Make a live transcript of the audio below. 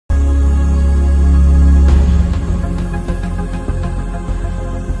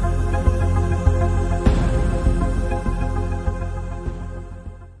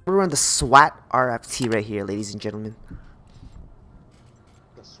we're on the SWAT RFT right here, ladies and gentlemen.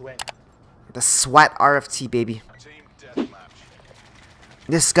 The sweat. The SWAT RFT, baby.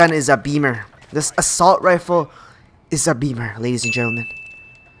 This gun is a beamer. This assault rifle is a beamer, ladies and gentlemen.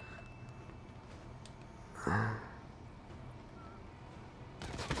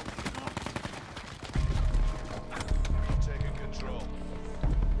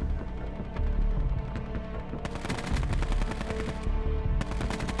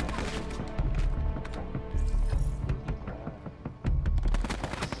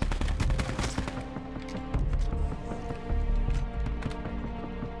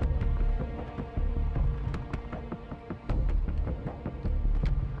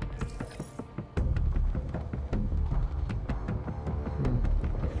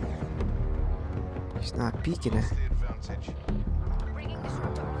 He's not peeking it.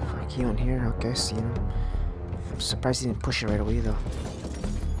 Fuck you in here, okay, see him. I'm surprised he didn't push it right away though.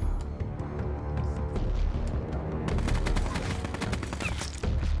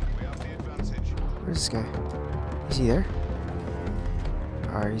 Where's this guy? Is he there?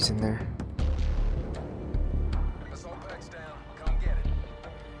 Oh, he's in there.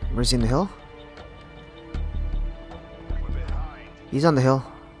 Where's he, in the hill? He's on the hill.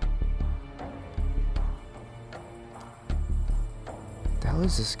 The hell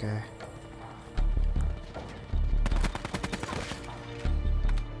is this guy?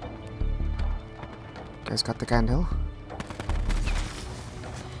 Guys got the guy on the hill?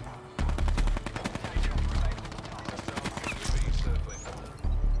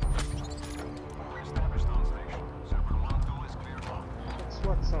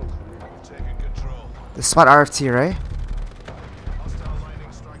 The SWAT RFT, right?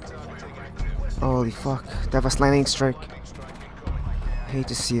 Holy fuck. Devastating lightning strike. Hate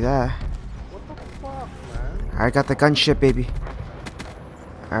to see that. What the fuck, man? I got the gunship, baby.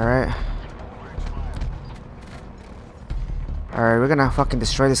 Alright. Alright, we're gonna fucking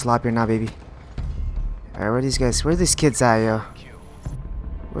destroy this lobby now, baby. Alright, where are these guys? Where are these kids at, yo?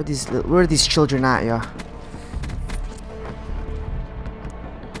 Where are these children at, yo?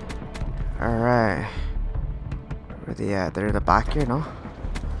 Alright. Where are they at? They're in the back here, no?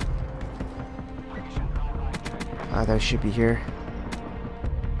 They should be here.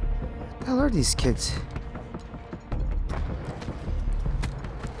 What the hell are these kids?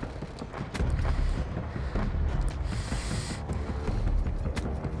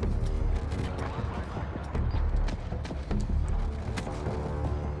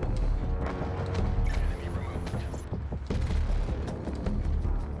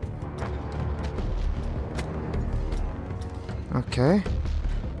 Okay.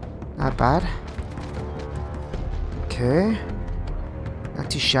 Not bad. Okay. Not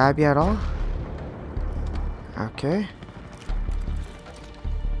too shabby at all. Okay.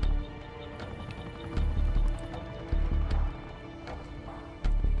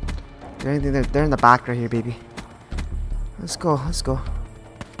 They're in the back right here, baby. Let's go, let's go.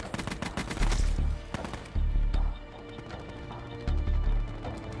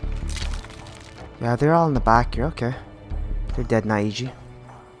 Yeah, they're all in the back here, okay. They're dead now, EG.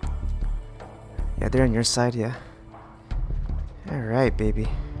 Yeah, they're on your side, yeah. Alright, baby.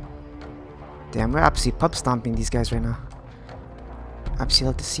 Damn, we're absolutely pub stomping these guys right now. Absolutely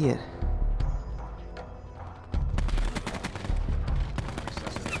love to see it.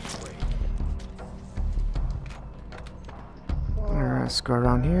 Alright, let's go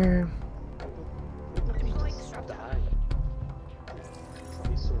around here.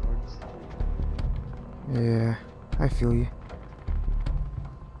 Yeah, I feel you.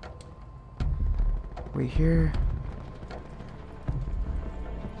 Wait here.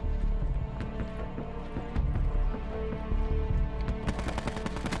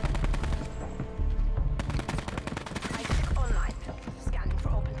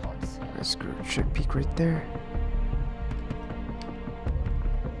 Should peek right there.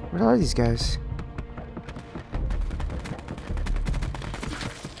 Where are these guys?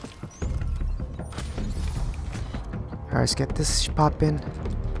 Alright, let's get this pop in.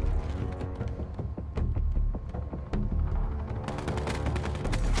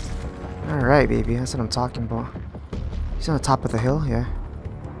 Alright, baby, that's what I'm talking about. He's on the top of the hill, yeah.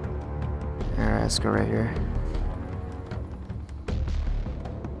 Alright, let's go right here.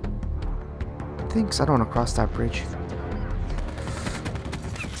 Thanks, I don't want to cross that bridge.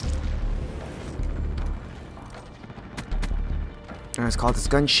 And let's call this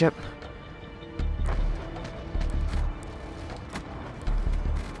gunship.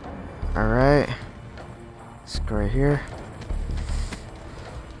 Alright. Let's go right here.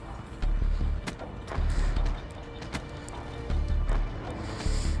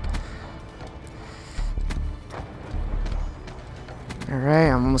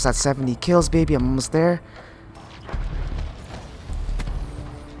 Alright, I'm almost at 70 kills, baby. I'm almost there.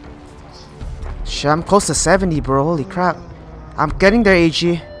 Shit, I'm close to 70, bro. Holy crap. I'm getting there,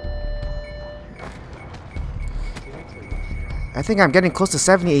 AG. I think I'm getting close to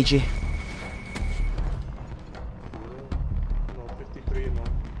 70, AG. No, 53 and 0.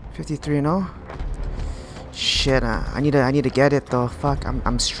 53 and 0. Shit, I need to get it though. Fuck,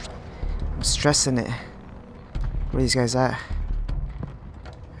 I'm stressing it. Where are these guys at?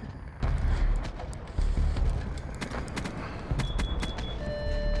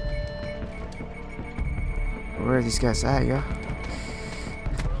 Where are these guys at, yo?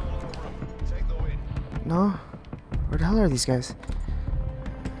 No? Where the hell are these guys?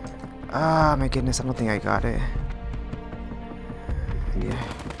 Ah, my goodness, I don't think I got it. Yeah.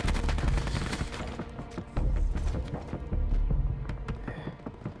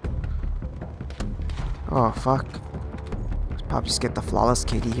 Oh, fuck. Let's probably just get the flawless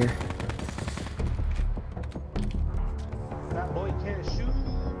KD here. That boy can't shoot.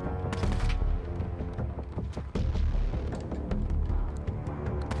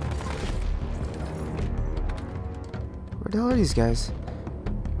 Where the hell are these guys?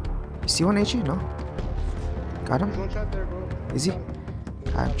 You see one, HE? No? Got There's him? one shot there, bro. Is he?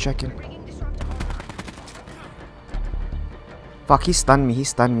 I'm checking. Fuck, he stunned me. He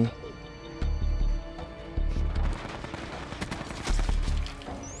stunned me.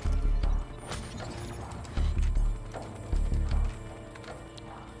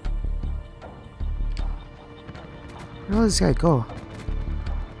 Where does this guy go?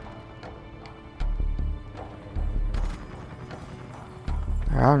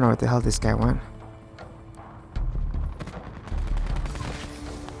 I don't know where the hell this guy went.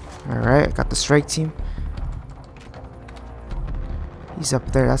 Alright, got the strike team. He's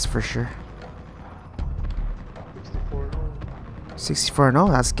up there, that's for sure. 64 and 0,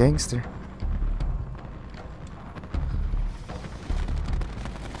 that's gangster.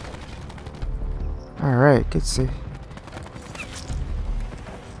 Alright, good save.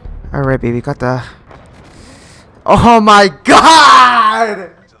 Alright, baby, got the... Oh my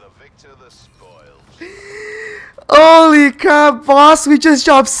god! Holy crap, boss, we just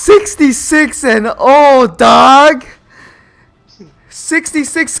dropped 66 and oh, dog!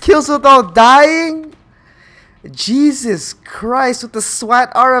 66 kills without dying? Jesus Christ, with the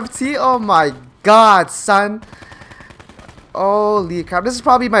SWAT RFT? Oh my god, son. Holy crap, this is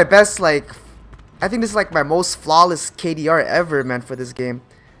probably my best, like... I think this is like my most flawless KDR ever, man, for this game.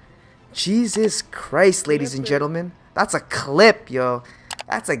 Jesus Christ, ladies and gentlemen. That's a clip, yo.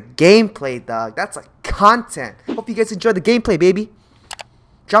 That's a gameplay, dog. That's a content. Hope you guys enjoyed the gameplay, baby.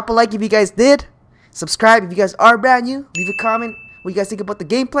 Drop a like if you guys did. Subscribe if you guys are brand new. Leave a comment what you guys think about the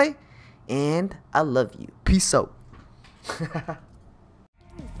gameplay. And I love you. Peace out.